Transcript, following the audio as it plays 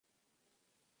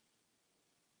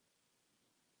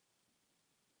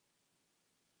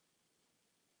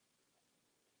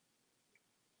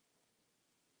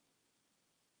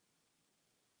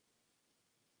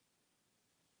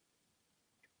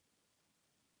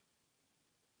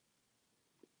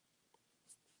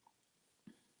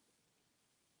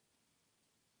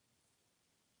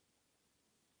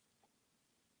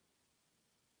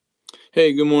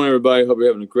Hey, good morning, everybody. Hope you're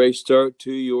having a great start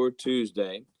to your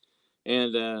Tuesday.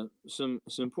 And some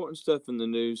important stuff in the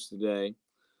news today.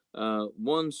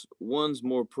 One's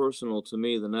more personal to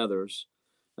me than others,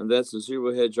 and that's the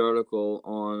Zero Hedge article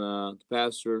on the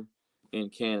pastor in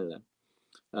Canada.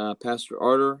 Pastor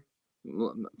Artur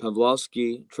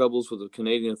Pawlowski troubles with the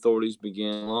Canadian authorities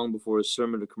began long before his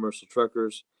sermon to commercial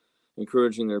truckers,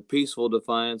 encouraging their peaceful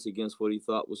defiance against what he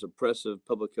thought was oppressive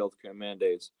public health care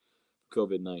mandates for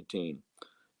COVID-19.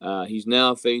 He's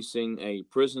now facing a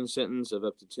prison sentence of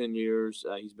up to 10 years.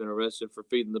 He's been arrested for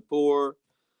feeding the poor,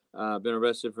 been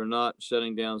arrested for not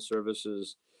shutting down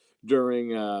services during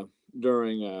the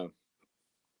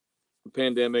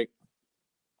pandemic.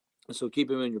 So keep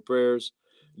him in your prayers.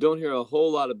 Don't hear a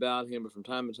whole lot about him, but from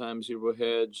time to time, Zero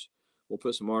Hedge will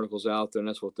put some articles out there, and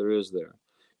that's what there is there.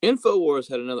 InfoWars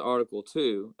had another article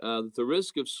too that the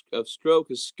risk of stroke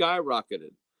has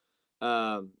skyrocketed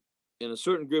um, in a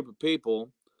certain group of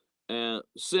people and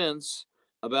since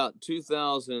about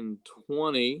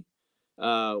 2020,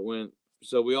 when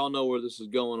so we all know where this is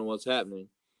going and what's happening.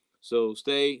 So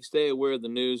stay aware of the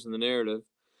news and the narrative,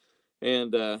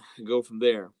 and go from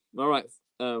there. All right.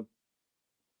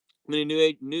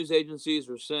 Many news agencies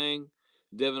are saying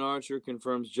Devon Archer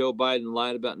confirms Joe Biden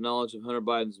lied about knowledge of Hunter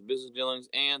Biden's business dealings,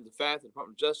 and the fact that the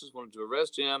Department of Justice wanted to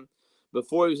arrest him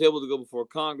before he was able to go before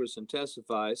Congress and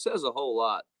testify says a whole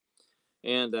lot.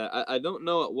 And I don't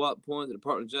know at what point the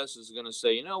Department of Justice is going to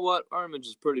say, you know what, our image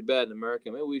is pretty bad in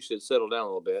America. Maybe we should settle down a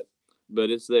little bit.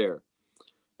 But it's there.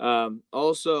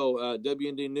 Also,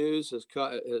 WND News has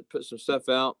put some stuff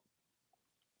out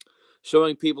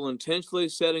showing people intentionally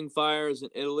setting fires in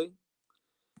Italy.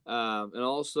 And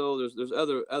also, there's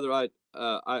other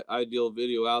ideal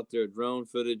video out there, drone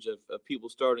footage of people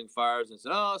starting fires and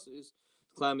saying, oh, it's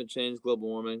climate change, global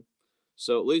warming.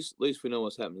 So at least we know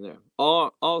what's happening there.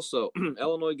 Also,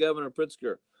 Illinois Governor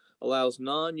Pritzker allows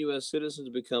non-U.S. citizens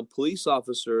to become police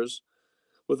officers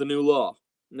with a new law.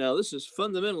 Now, this is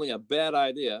fundamentally a bad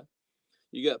idea.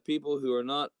 You got people who are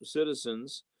not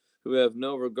citizens, who have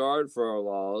no regard for our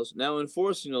laws, now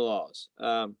enforcing the laws.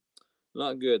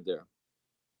 Not good there.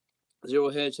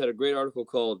 Zero Hedge had a great article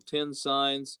called 10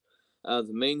 Signs the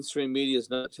Mainstream Media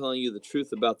is Not Telling You the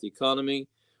Truth About the Economy.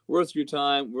 Worth your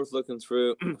time, worth looking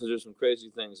through, because there's some crazy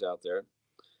things out there.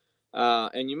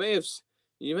 And you may have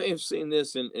seen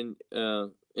this in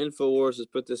InfoWars has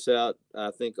put this out.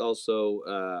 I think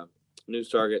also News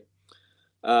Target.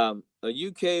 A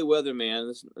UK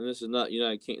weatherman, this is not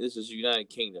United Kingdom, this is United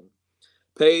Kingdom,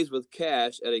 pays with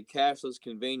cash at a cashless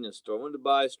convenience store. Went to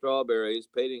buy strawberries,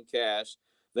 paid in cash.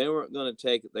 They weren't going to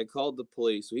take it. They called the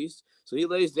police. So he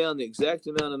lays down the exact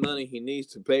amount of money he needs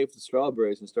to pay for the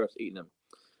strawberries and starts eating them.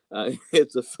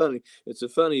 It's a funny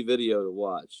video to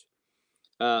watch.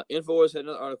 Infowars had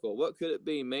another article. What could it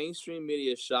be? Mainstream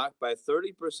media shocked by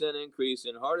 30% increase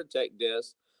in heart attack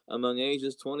deaths among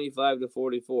ages 25 to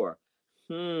 44.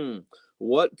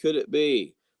 What could it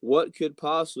be? What could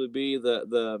possibly be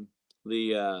the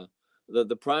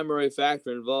primary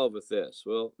factor involved with this?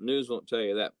 Well, news won't tell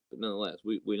you that, but nonetheless,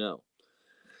 we know.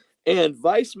 And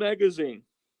Vice magazine,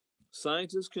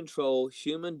 scientists control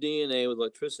human DNA with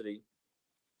electricity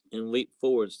and leap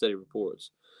forward study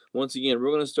reports. Once again, we're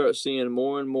going to start seeing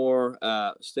more and more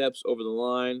steps over the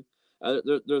line.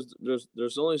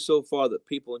 There's only so far that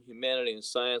people in humanity and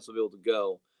science will be able to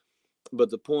go, but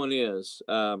the point is,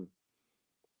 they're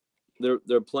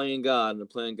playing God, and they're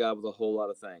playing God with a whole lot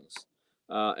of things,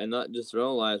 and not just their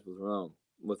own lives, but their own,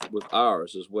 with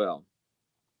ours as well.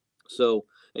 So,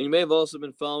 and you may have also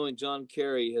been following. John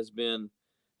Kerry has been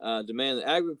demanding that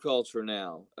agriculture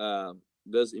now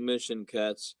does emission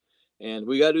cuts, and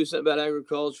we got to do something about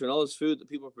agriculture and all this food that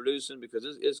people are producing, because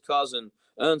it's causing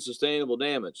unsustainable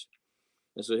damage.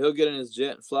 And so he'll get in his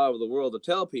jet and fly over the world to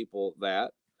tell people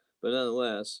that, but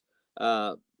nonetheless,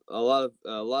 a lot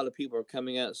of people are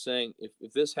coming out saying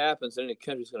if this happens, then the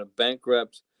country's going to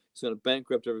bankrupt. It's going to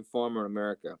bankrupt every farmer in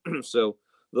America. So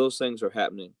those things are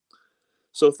happening.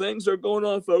 So things are going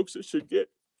on, folks, that should get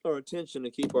our attention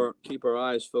and keep our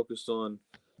eyes focused on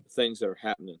things that are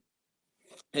happening.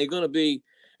 Hey, going to be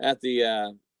at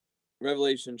the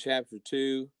Revelation chapter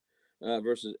 2,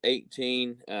 verses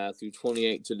 18 through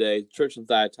 28 today. Church in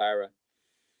Thyatira.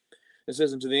 It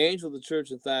says, "And to the angel of the church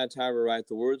in Thyatira write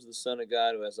the words of the Son of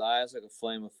God, who has eyes like a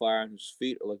flame of fire and whose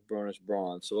feet are like burnished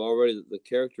bronze." So already the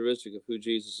characteristic of who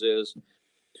Jesus is,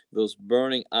 those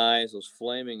burning eyes, those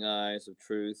flaming eyes of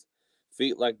truth,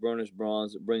 feet like burnished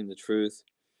bronze that bring the truth.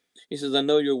 He says, "I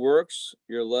know your works,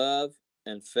 your love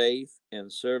and faith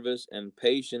and service and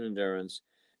patient endurance,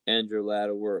 and your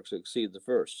latter works exceed the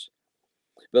first.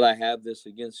 But I have this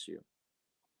against you.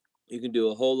 You can do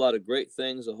a whole lot of great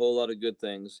things, a whole lot of good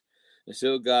things, and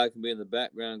still God can be in the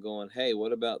background going, hey,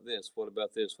 what about this? What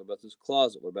about this? What about this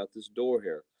closet? What about this door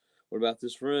here? What about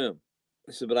this room?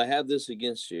 He said, but I have this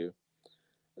against you,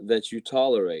 that you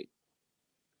tolerate.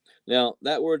 Now,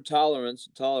 that word tolerance,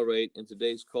 tolerate, in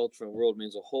today's culture and world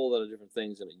means a whole lot of different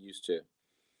things than it used to.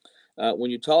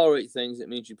 When you tolerate things, it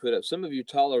means you put up. Some of you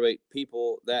tolerate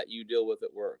people that you deal with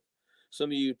at work. Some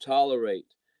of you tolerate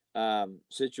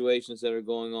situations that are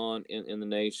going on in the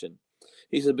nation.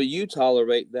 He said, but you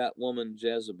tolerate that woman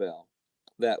Jezebel.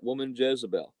 That woman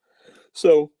Jezebel.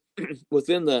 So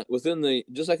within the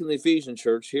just like in the Ephesian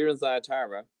church here in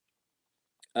Thyatira,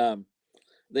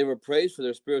 they were praised for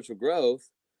their spiritual growth,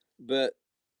 but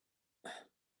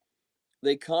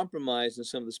they compromised in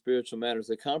some of the spiritual matters.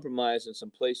 They compromised in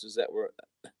some places that were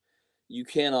you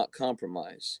cannot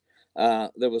compromise.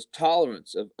 There was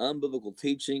tolerance of unbiblical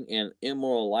teaching and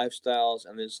immoral lifestyles,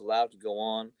 and it's allowed to go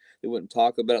on. They wouldn't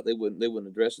talk about it. They wouldn't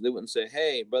address it. They wouldn't say,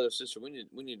 "Hey, brother, sister, we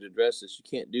need to address this. You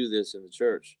can't do this in the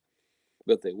church."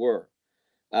 But they were.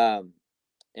 And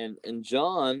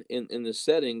John in the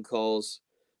setting calls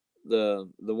the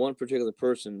one particular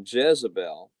person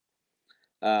Jezebel.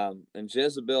 And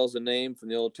Jezebel is a name from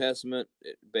the Old Testament.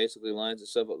 It basically lines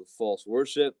itself up with false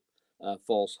worship,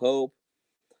 false hope.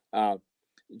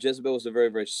 Jezebel was a very,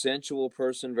 very sensual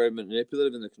person, very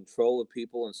manipulative in the control of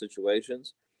people and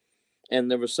situations. And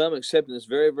there was some accepting this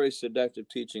very, very seductive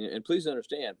teaching. And please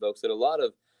understand, folks, that a lot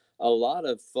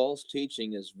of false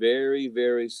teaching is very,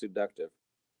 very seductive.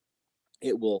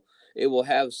 It will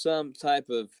have some type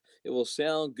of, it will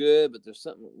sound good, but there's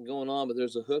something going on, but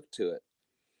there's a hook to it.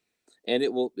 And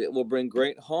it will bring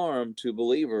great harm to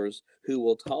believers who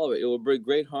will tolerate it. It will bring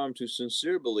great harm to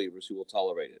sincere believers who will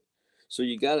tolerate it. So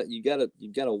you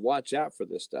gotta watch out for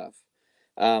this stuff.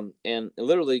 And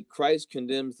literally, Christ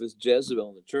condemns this Jezebel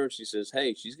in the church. He says,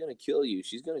 "Hey, she's going to kill you.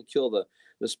 She's going to kill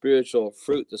the spiritual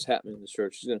fruit that's happening in the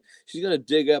church. She's going to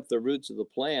dig up the roots of the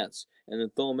plants and then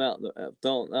throw them out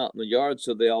in the yard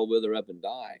so they all wither up and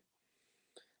die."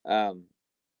 And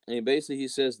he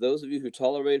says, "Those of you who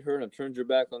tolerate her and have turned your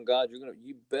back on God,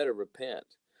 you better repent.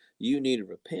 You need to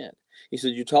repent." He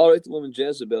said, "You tolerate the woman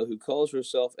Jezebel, who calls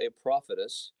herself a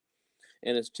prophetess,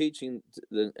 and is teaching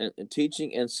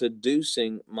and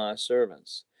seducing my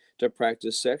servants to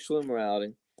practice sexual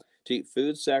immorality, to eat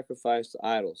food sacrificed to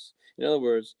idols." In other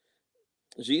words,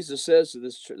 Jesus says to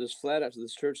this flat out to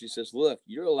this church, he says, "Look,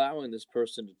 you're allowing this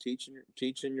person to teach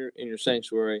in your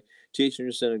sanctuary, teach in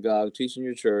your synagogue, teach in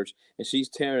your church, and she's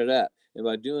tearing it up. And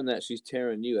by doing that, she's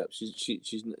tearing you up. She's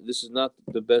this is not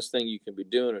the best thing you can be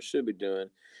doing or should be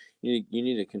doing. You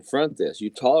need to confront this.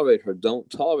 You tolerate her. Don't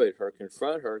tolerate her.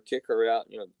 Confront her. Kick her out.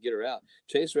 Get her out.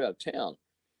 Chase her out of town."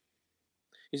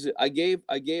 He said, I gave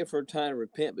her time to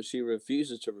repent, but she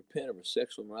refuses to repent of her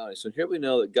sexual immorality. So here we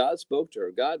know that God spoke to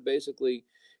her. God basically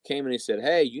came and he said,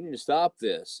 "Hey, you need to stop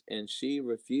this." And she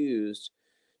refused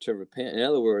to repent. In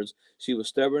other words, she was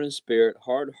stubborn in spirit,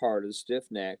 hard-hearted,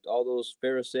 stiff-necked. All those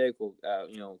Pharisaical,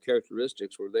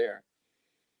 characteristics were there.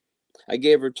 I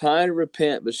gave her time to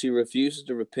repent, but she refuses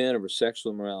to repent of her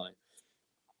sexual immorality.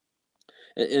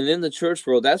 And in the church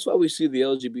world, that's why we see the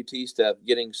LGBT stuff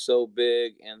getting so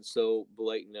big and so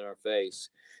blatant in our face,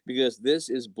 because this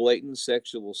is blatant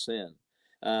sexual sin.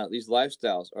 These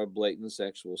lifestyles are blatant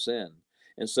sexual sin.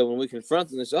 And so when we confront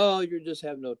them, they say, "Oh, you just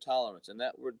have no tolerance." And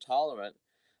that word tolerant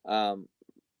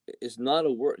is not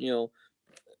a word,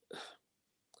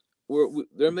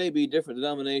 there may be different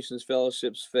denominations,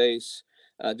 fellowships, face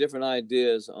different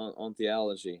ideas on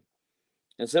theology.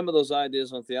 And some of those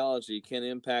ideas on theology can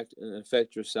impact and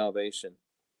affect your salvation.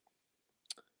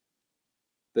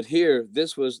 But here,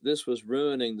 this was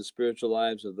ruining the spiritual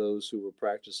lives of those who were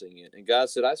practicing it. And God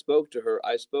said, "I spoke to her,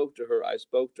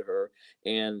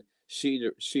 and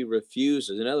she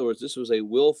refuses." In other words, this was a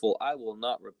willful, "I will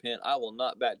not repent. I will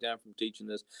not back down from teaching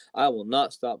this. I will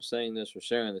not stop saying this or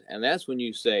sharing this." And that's when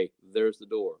you say, "There's the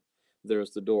door.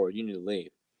 There's the door. You need to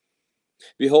leave.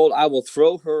 Behold, I will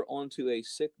throw her onto a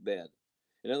sick bed."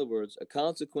 In other words, a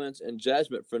consequence and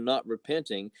judgment for not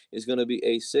repenting is going to be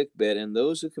a sick bed. And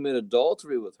those who commit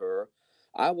adultery with her,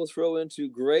 I will throw into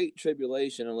great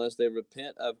tribulation unless they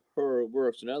repent of her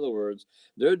works. In other words,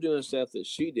 they're doing stuff that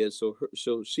she did, so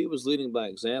she was leading by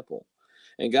example.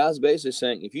 And God's basically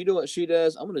saying, if you do what she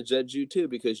does, I'm going to judge you too,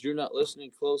 because you're not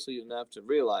listening closely enough to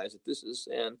realize that this is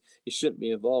sin. You shouldn't be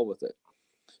involved with it.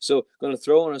 So, going to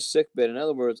throw on a sick bed. In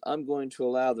other words, I'm going to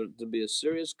allow there to be a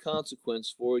serious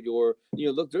consequence for your,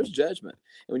 look, there's judgment.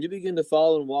 And when you begin to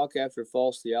follow and walk after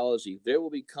false theology, there will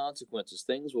be consequences.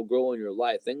 Things will grow in your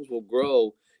life. Things will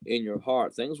grow in your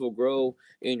heart. Things will grow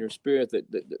in your spirit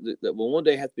that will one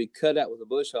day have to be cut out with a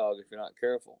bush hog if you're not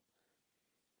careful.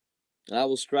 And I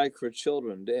will strike her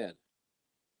children dead.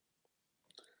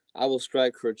 I will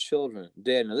strike her children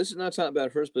dead. Now, this is not talking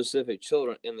about her specific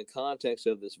children in the context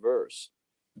of this verse,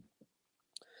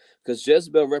 because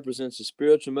Jezebel represents the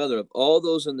spiritual mother of all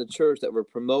those in the church that were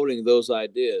promoting those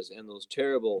ideas and those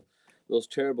terrible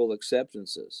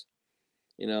acceptances.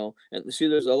 And see,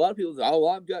 there's a lot of people that, oh,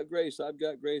 I've got grace, and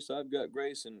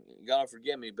God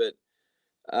forgive me, but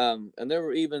and there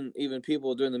were even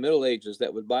people during the Middle Ages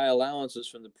that would buy allowances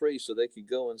from the priest so they could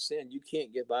go and sin. You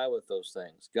can't get by with those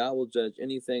things. God will judge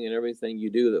anything and everything you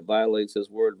do that violates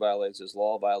His word, violates His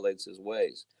law, violates His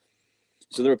ways.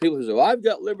 So there are people who say, well, I've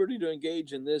got liberty to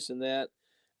engage in this and that.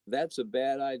 That's a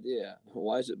bad idea.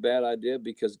 Why is it a bad idea?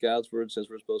 Because God's word says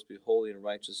we're supposed to be holy and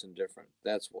righteous and different.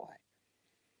 That's why.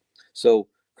 So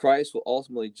Christ will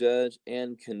ultimately judge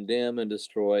and condemn and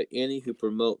destroy any who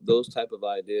promote those type of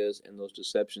ideas and those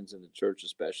deceptions in the church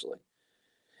especially.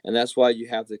 And that's why you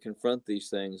have to confront these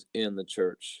things in the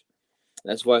church.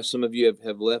 That's why some of you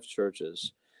have left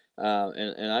churches.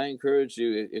 And I encourage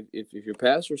you, if your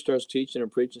pastor starts teaching or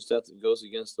preaching stuff that goes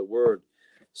against the word,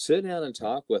 sit down and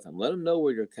talk with them. Let them know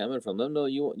where you're coming from. Let them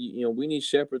know we need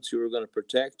shepherds who are going to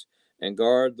protect and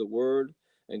guard the word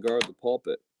and guard the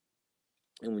pulpit.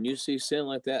 And when you see sin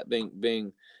like that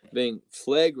being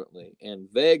flagrantly and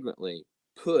vagrantly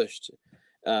pushed,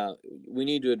 we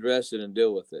need to address it and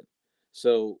deal with it.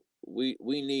 So we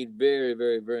need very,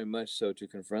 very, very much so to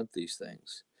confront these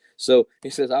things. So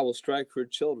he says, I will strike her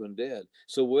children dead.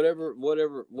 So whatever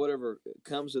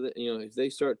comes of it, if they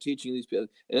start teaching these people,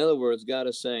 in other words, God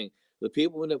is saying, the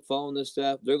people who end up following this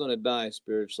stuff, they're going to die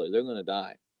spiritually. They're going to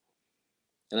die.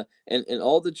 And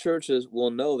all the churches will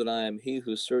know that I am He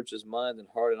who searches mind and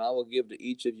heart, and I will give to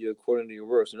each of you according to your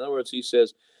works. In other words, he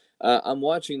says, I'm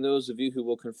watching those of you who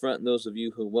will confront and those of you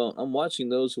who won't. I'm watching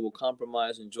those who will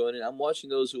compromise and join in. I'm watching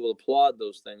those who will applaud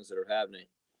those things that are happening.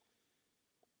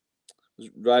 I was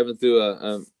driving through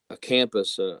a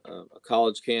campus, a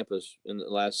college campus in the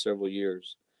last several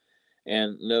years,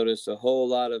 and noticed a whole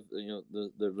lot of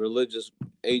the religious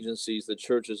agencies, the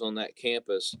churches on that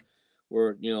campus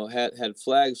were had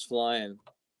flags flying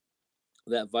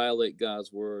that violate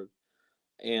God's word,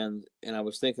 and I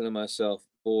was thinking to myself,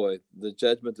 boy, the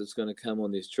judgment that's going to come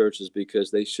on these churches, because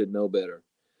they should know better,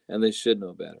 and they should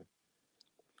know better.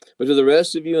 But to the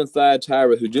rest of you in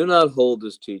Thyatira who do not hold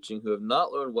this teaching, who have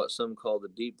not learned what some call the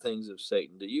deep things of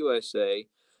Satan, to you I say,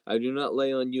 I do not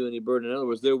lay on you any burden. In other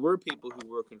words, there were people who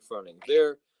were confronting.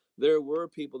 There were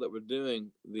people that were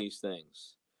doing these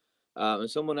things. And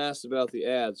someone asked about the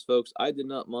ads. Folks, I did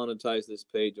not monetize this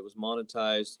page. It was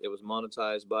monetized. It was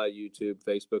monetized by YouTube,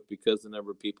 Facebook, because the number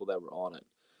of people that were on it.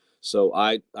 So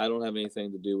I don't have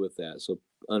anything to do with that. So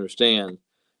understand,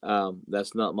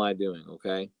 that's not my doing,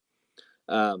 okay?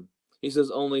 He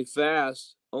says, only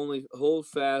hold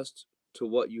fast to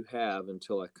what you have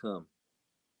until I come.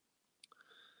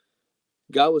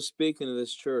 God was speaking to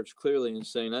this church clearly and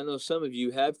saying, I know some of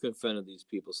you have confronted these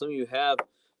people. Some of you have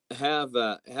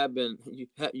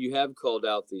called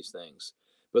out these things.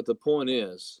 But the point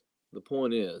is,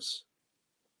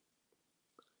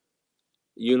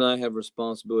 you and I have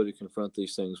responsibility to confront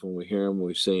these things when we hear them, when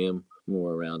we see them, when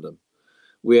we're around them.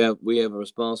 We have a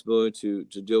responsibility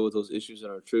to deal with those issues in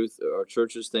our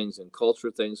churches, things in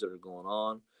culture, things that are going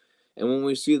on. And when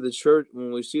we see the church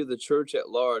at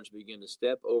large begin to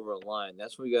step over a line,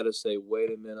 that's when we got to say,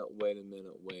 wait a minute.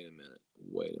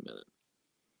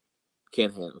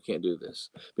 Can't do this.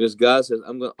 Because God says,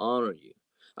 I'm going to honor you.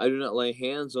 I do not lay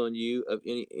hands on you of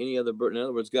any other burden. In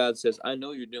other words, God says, I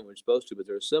know you're doing what you're supposed to, but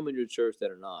there are some in your church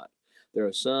that are not. There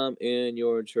are some in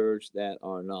your church that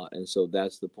are not. And so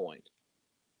that's the point.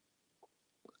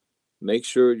 Make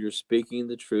sure you're speaking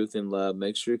the truth in love.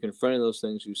 Make sure you're confronting those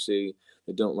things you see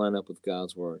that don't line up with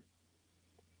God's word.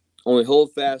 Only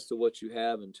hold fast to what you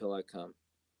have until I come.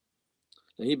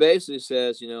 And he basically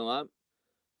says,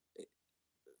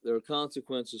 there are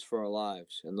consequences for our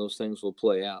lives, and those things will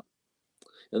play out.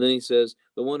 And then he says,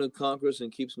 the one who conquers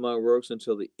and keeps my works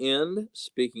until the end,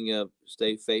 speaking of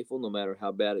stay faithful no matter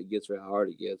how bad it gets or how hard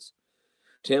it gets,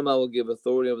 to him I will give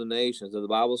authority over the nations. And the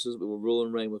Bible says we will rule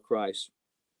and reign with Christ.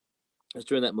 It's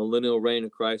during that millennial reign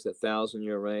of Christ, that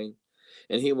 1,000-year reign.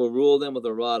 And he will rule them with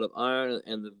a rod of iron.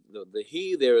 And the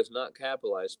he there is not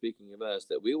capitalized, speaking of us,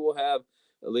 that we will have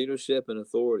leadership and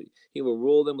authority. He will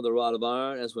rule them with a rod of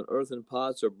iron, as when earthen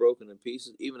pots are broken in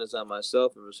pieces, even as I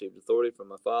myself have received authority from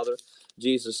my Father.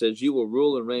 Jesus says, you will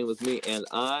rule and reign with me, and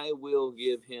I will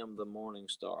give him the morning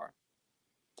star.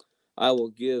 I will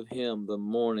give him the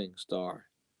morning star.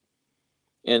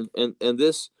 And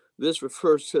this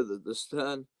refers to the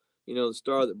sun, the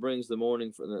star that brings the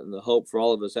morning for the hope for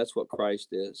all of us. That's what Christ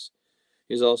is.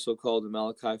 He's also called in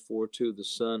Malachi 4:2 the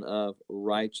Son of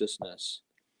Righteousness.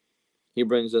 He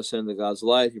brings us into God's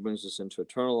light. He brings us into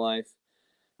eternal life.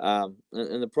 And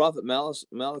the prophet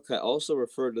Malachi also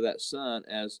referred to that sun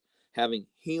as having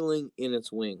healing in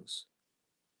its wings.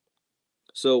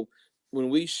 So when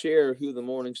we share who the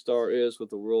morning star is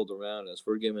with the world around us,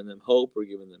 we're giving them hope, we're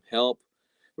giving them help,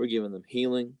 we're giving them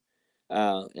healing,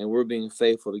 and we're being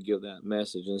faithful to give that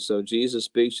message. And so Jesus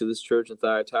speaks to this church in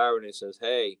Thyatira and he says,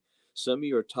 hey, some of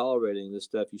you are tolerating this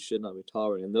stuff you should not be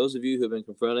tolerating. And those of you who have been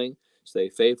confronting, stay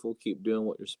faithful, keep doing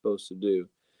what you're supposed to do,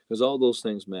 because all those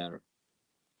things matter.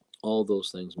 All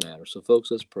those things matter. So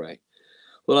folks, let's pray.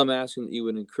 Well, I'm asking that you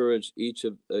would encourage each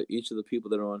of the people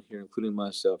that are on here, including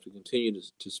myself, to continue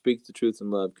to speak the truth in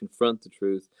love, confront the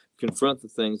truth, confront the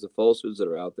things, the falsehoods that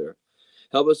are out there.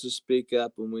 Help us to speak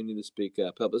up when we need to speak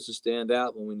up. Help us to stand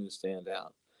out when we need to stand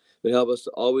out. But help us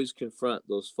to always confront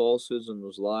those falsehoods and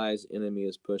those lies the enemy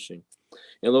is pushing.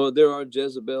 And Lord, there are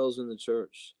Jezebels in the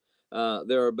church.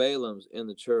 There are Balaams in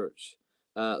the church.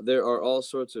 There are all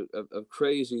sorts of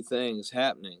crazy things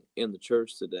happening in the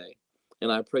church today.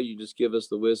 And I pray you just give us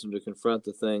the wisdom to confront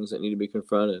the things that need to be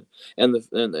confronted, and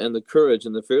the courage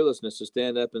and the fearlessness to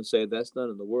stand up and say, that's not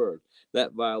in the Word.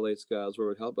 That violates God's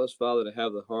Word. Help us, Father, to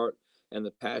have the heart and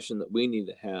the passion that we need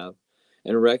to have,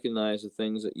 and recognize the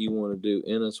things that you want to do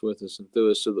in us, with us, and through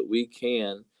us, so that we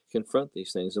can confront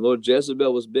these things. And Lord,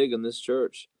 Jezebel was big in this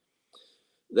church.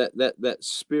 That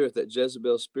spirit, that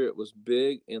Jezebel spirit, was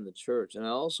big in the church. And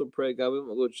I also pray, God, we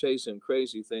won't go chasing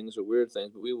crazy things or weird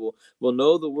things, but we'll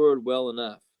know the Word well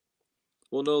enough.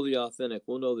 We'll know the authentic.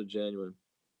 We'll know the genuine.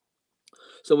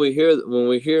 So when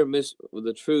we hear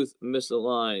the truth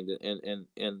misaligned and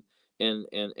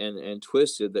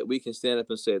twisted, that we can stand up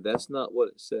and say, that's not what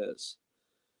it says.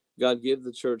 God, give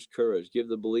the church courage. Give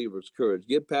the believers courage.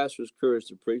 Give pastors courage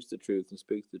to preach the truth and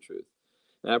speak the truth.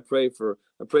 And I pray for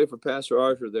Pastor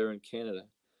Arthur there in Canada.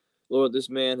 Lord, this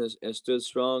man has stood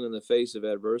strong in the face of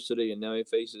adversity, and now he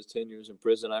faces 10 years in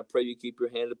prison. I pray you keep your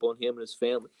hand upon him and his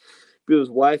family, be with his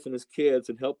wife and his kids,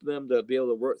 and help them to be able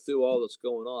to work through all that's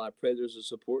going on. I pray there's a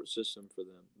support system for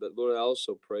them. But Lord, I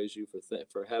also praise you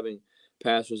for having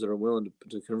pastors that are willing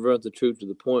to convert the truth to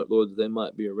the point, Lord, that they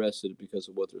might be arrested because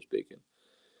of what they're speaking.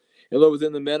 And Lord,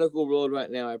 within the medical world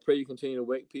right now, I pray you continue to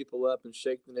wake people up and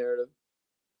shake the narrative.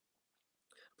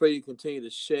 I pray you continue to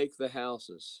shake the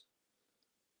houses.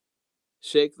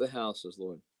 Shake the houses,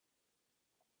 Lord.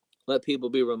 Let people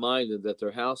be reminded that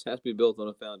their house has to be built on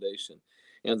a foundation.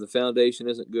 And if the foundation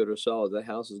isn't good or solid, the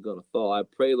house is going to fall. I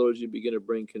pray, Lord, as you begin to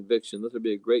bring conviction, let there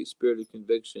be a great spirit of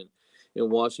conviction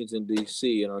in Washington,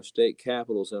 D.C., in our state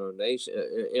capitals, in our nation,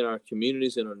 in our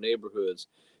communities, in our neighborhoods,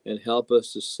 and help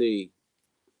us to see,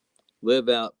 live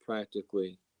out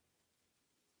practically,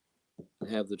 and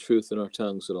have the truth in our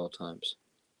tongues at all times.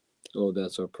 Oh,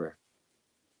 that's our prayer.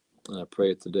 And I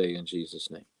pray it today in Jesus'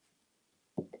 name.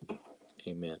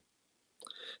 Amen.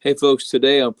 Hey, folks,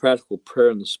 today on Practical Prayer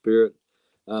in the Spirit,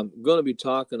 I'm going to be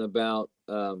talking about,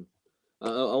 I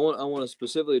want to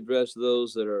specifically address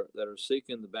those that are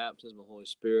seeking the baptism of the Holy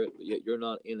Spirit, but yet you're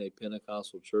not in a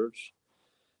Pentecostal church.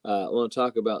 I want to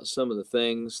talk about some of the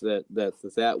things that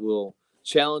will,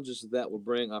 challenges that will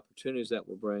bring, opportunities that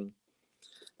will bring.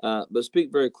 But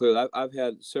speak very clearly. I've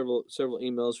had several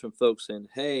emails from folks saying,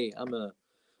 "Hey, I'm in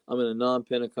a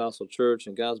non-Pentecostal church,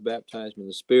 and God's baptized me in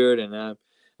the Spirit, and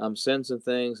I'm sensing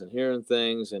things and hearing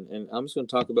things, and I'm just going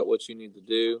to talk about what you need to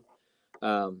do,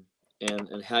 and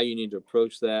how you need to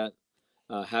approach that,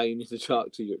 how you need to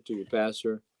talk to your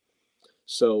pastor."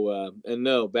 So, and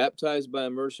no, baptized by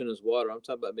immersion is water. I'm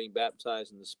talking about being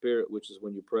baptized in the Spirit, which is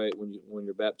when you pray, when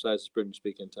you're baptized in the Spirit and you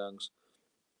speak in tongues,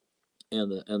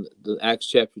 and the Acts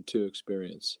chapter 2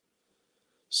 experience.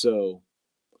 So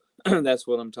that's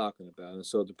what I'm talking about. And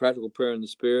so the practical prayer in the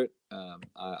Spirit,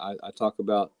 I talk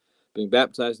about being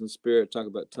baptized in the Spirit, talk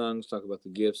about tongues, talk about the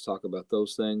gifts, talk about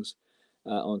those things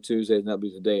on Tuesdays, and that'll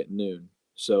be today at noon.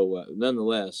 So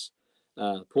nonetheless,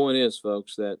 point is,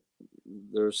 folks, that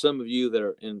there are some of you that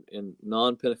are in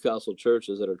non-Pentecostal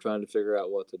churches that are trying to figure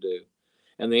out what to do.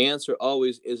 And the answer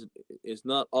always is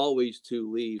not always to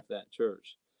leave that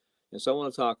church. And so I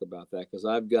want to talk about that, because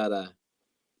I've got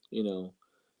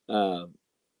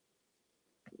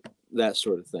that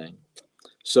sort of thing.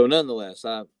 So nonetheless,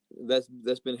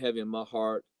 that's been heavy in my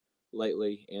heart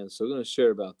lately, and so I'm going to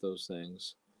share about those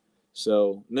things.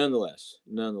 So nonetheless,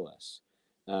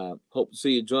 hope to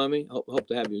see you join me. Hope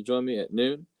to have you join me at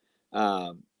noon.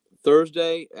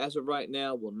 Thursday, as of right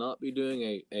now, will not be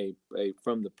doing a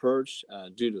From the Perch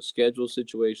due to schedule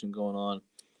situation going on.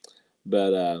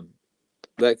 But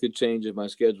that could change if my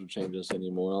schedule changes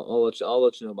anymore. I'll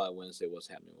let you know by Wednesday what's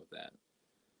happening with that.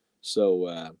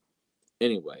 So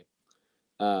anyway,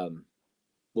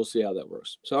 we'll see how that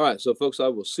works. So all right, so folks, I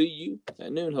will see you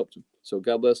at noon. So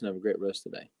God bless and have a great rest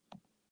of the day.